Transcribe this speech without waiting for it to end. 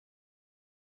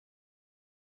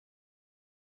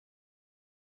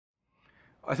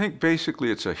I think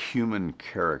basically it's a human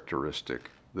characteristic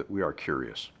that we are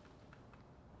curious.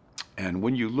 And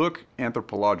when you look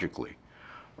anthropologically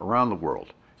around the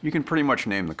world, you can pretty much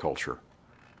name the culture,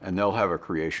 and they'll have a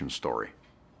creation story.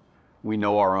 We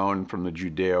know our own from the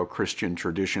Judeo-Christian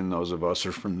tradition. Those of us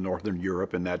are from Northern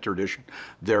Europe in that tradition.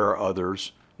 There are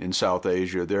others in South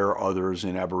Asia. There are others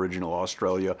in Aboriginal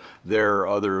Australia. There are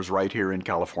others right here in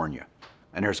California.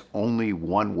 And there's only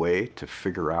one way to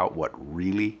figure out what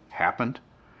really happened.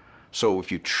 So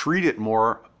if you treat it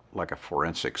more like a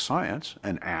forensic science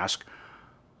and ask,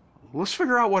 let's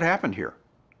figure out what happened here.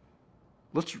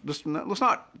 Let's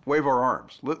not wave our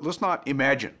arms. Let's not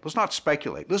imagine. Let's not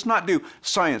speculate. Let's not do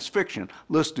science fiction.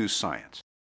 Let's do science.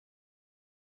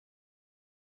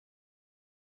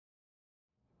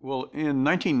 Well, in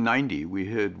 1990, we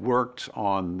had worked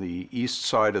on the east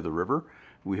side of the river.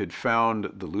 We had found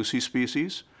the Lucy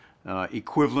species,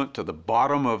 equivalent to the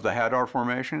bottom of the Hadar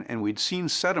Formation, and we'd seen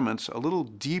sediments a little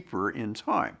deeper in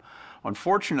time.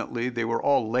 Unfortunately, they were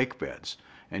all lake beds,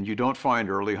 and you don't find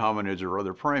early hominids or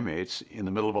other primates in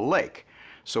the middle of a lake.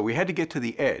 So we had to get to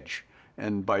the edge.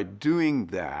 And by doing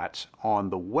that, on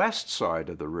the west side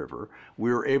of the river,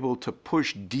 we were able to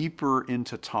push deeper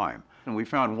into time. And we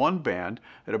found one band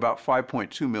at about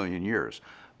 5.2 million years,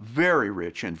 very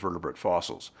rich in vertebrate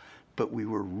fossils. But we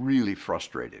were really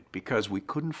frustrated because we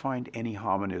couldn't find any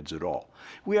hominids at all.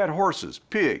 We had horses,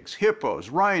 pigs, hippos,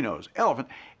 rhinos, elephant,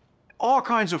 all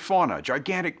kinds of fauna,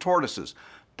 gigantic tortoises,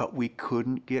 but we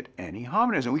couldn't get any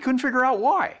hominids, and we couldn't figure out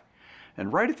why.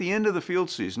 And right at the end of the field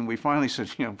season, we finally said,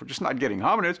 we're just not getting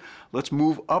hominids. Let's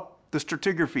move up the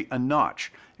stratigraphy a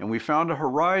notch. And we found a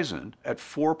horizon at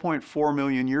 4.4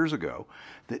 million years ago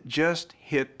that just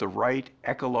hit the right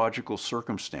ecological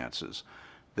circumstances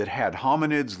that had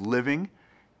hominids living,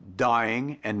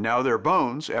 dying, and now their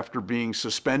bones, after being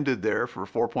suspended there for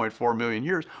 4.4 million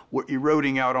years, were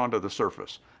eroding out onto the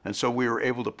surface. And so we were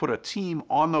able to put a team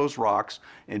on those rocks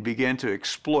and begin to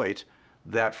exploit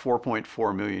that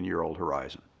 4.4 million year old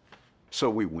horizon. So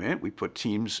we put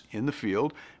teams in the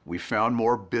field, we found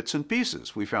more bits and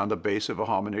pieces. We found the base of a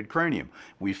hominid cranium.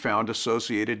 We found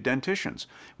associated dentitions.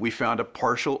 We found a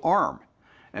partial arm.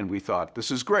 And we thought,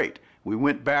 this is great. We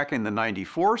went back in the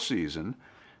 '94 season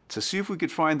to see if we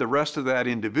could find the rest of that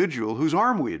individual whose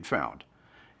arm we had found.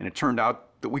 And it turned out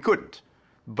that we couldn't.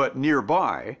 But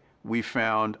nearby, we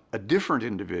found a different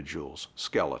individual's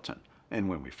skeleton. And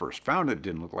when we first found it, it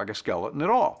didn't look like a skeleton at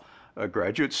all. A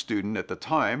graduate student at the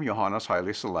time, Johannes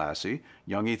Haile Selassie,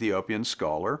 young Ethiopian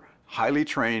scholar, highly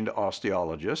trained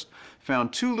osteologist,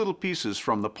 found two little pieces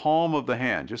from the palm of the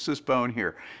hand, just this bone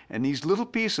here. And these little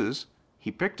pieces,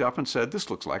 he picked up and said, this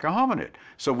looks like a hominid.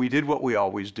 So we did what we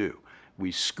always do.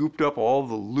 We scooped up all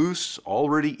the loose,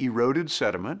 already eroded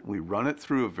sediment. We run it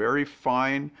through a very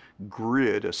fine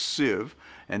grid, a sieve,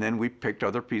 and then we picked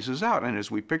other pieces out. And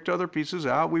as we picked other pieces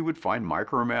out, we would find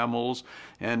micromammals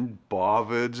and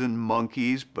bovids and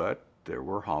monkeys, but there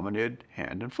were hominid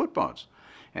hand and foot bones.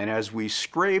 And as we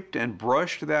scraped and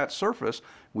brushed that surface,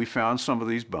 we found some of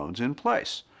these bones in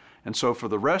place. And so for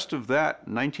the rest of that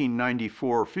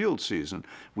 1994 field season,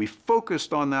 we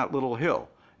focused on that little hill.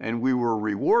 And we were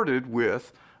rewarded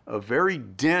with a very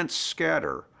dense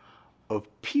scatter of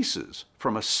pieces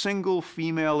from a single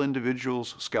female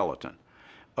individual's skeleton,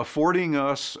 affording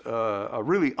us a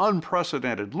really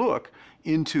unprecedented look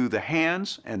into the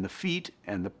hands and the feet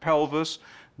and the pelvis,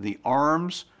 the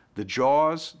arms, the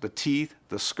jaws, the teeth,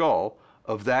 the skull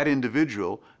of that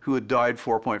individual who had died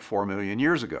 4.4 million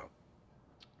years ago.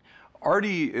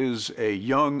 Ardi is a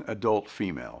young adult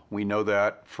female. We know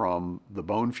that from the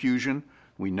bone fusion.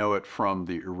 We know it from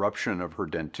the eruption of her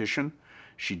dentition.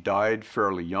 She died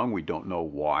fairly young. We don't know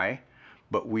why,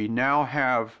 but we now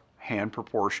have hand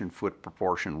proportion, foot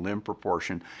proportion, limb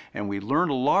proportion, and we learned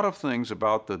a lot of things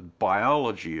about the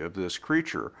biology of this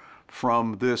creature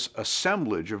from this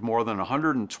assemblage of more than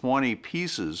 120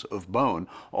 pieces of bone,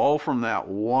 all from that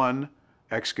one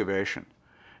excavation.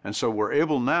 And so we're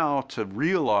able now to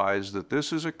realize that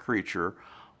this is a creature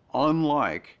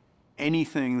unlike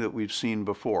anything that we've seen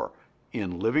before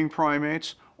in living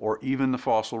primates or even the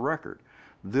fossil record.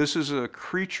 This is a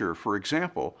creature, for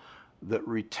example, that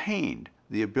retained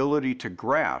the ability to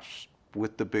grasp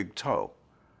with the big toe.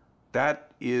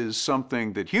 That is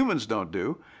something that humans don't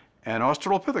do, and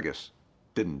Australopithecus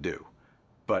didn't do,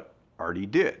 but Ardi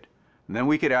did. And then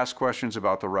we could ask questions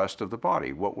about the rest of the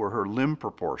body. What were her limb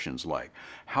proportions like?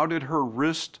 How did her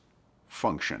wrist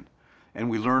function? And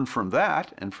we learned from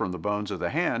that and from the bones of the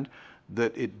hand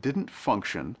that it didn't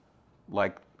function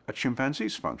like a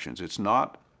chimpanzee's functions. It's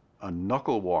not a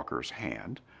knuckle walker's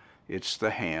hand. It's the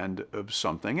hand of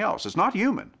something else. It's not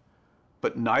human,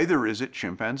 but neither is it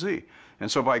chimpanzee.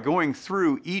 And so by going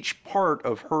through each part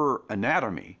of her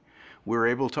anatomy, we're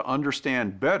able to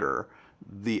understand better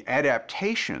the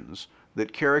adaptations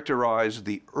that characterize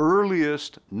the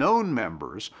earliest known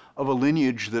members of a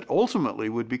lineage that ultimately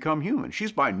would become human.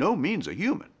 She's by no means a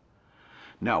human.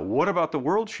 Now, what about the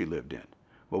world she lived in?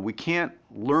 Well, we can't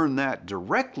learn that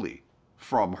directly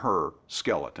from her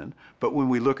skeleton, but when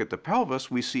we look at the pelvis,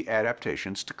 we see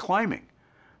adaptations to climbing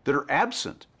that are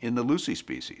absent in the Lucy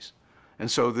species. And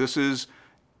so this is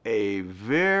a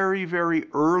very, very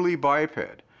early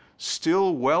biped,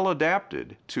 still well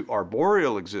adapted to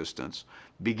arboreal existence,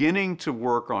 beginning to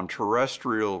work on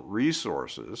terrestrial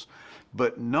resources,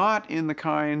 but not in the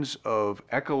kinds of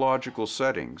ecological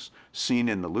settings seen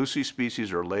in the Lucy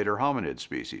species or later hominid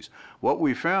species. What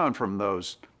we found from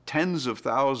those tens of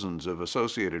thousands of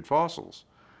associated fossils,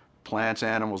 plants,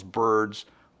 animals, birds,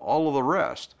 all of the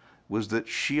rest, was that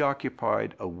she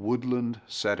occupied a woodland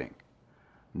setting,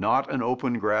 not an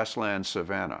open grassland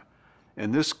savanna.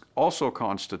 And this also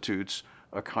constitutes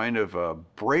a kind of a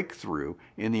breakthrough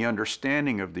in the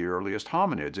understanding of the earliest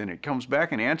hominids. And it comes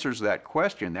back and answers that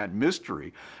question, that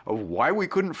mystery of why we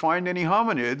couldn't find any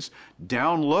hominids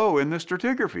down low in the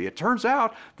stratigraphy. It turns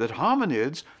out that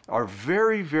hominids are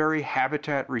very, very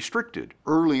habitat restricted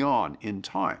early on in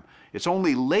time. It's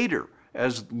only later,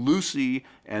 as Lucy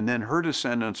and then her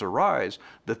descendants arise,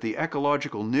 that the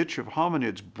ecological niche of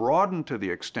hominids broaden to the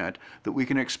extent that we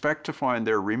can expect to find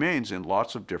their remains in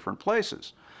lots of different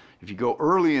places. If you go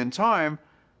early in time,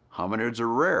 hominids are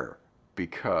rare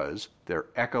because they're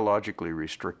ecologically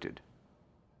restricted.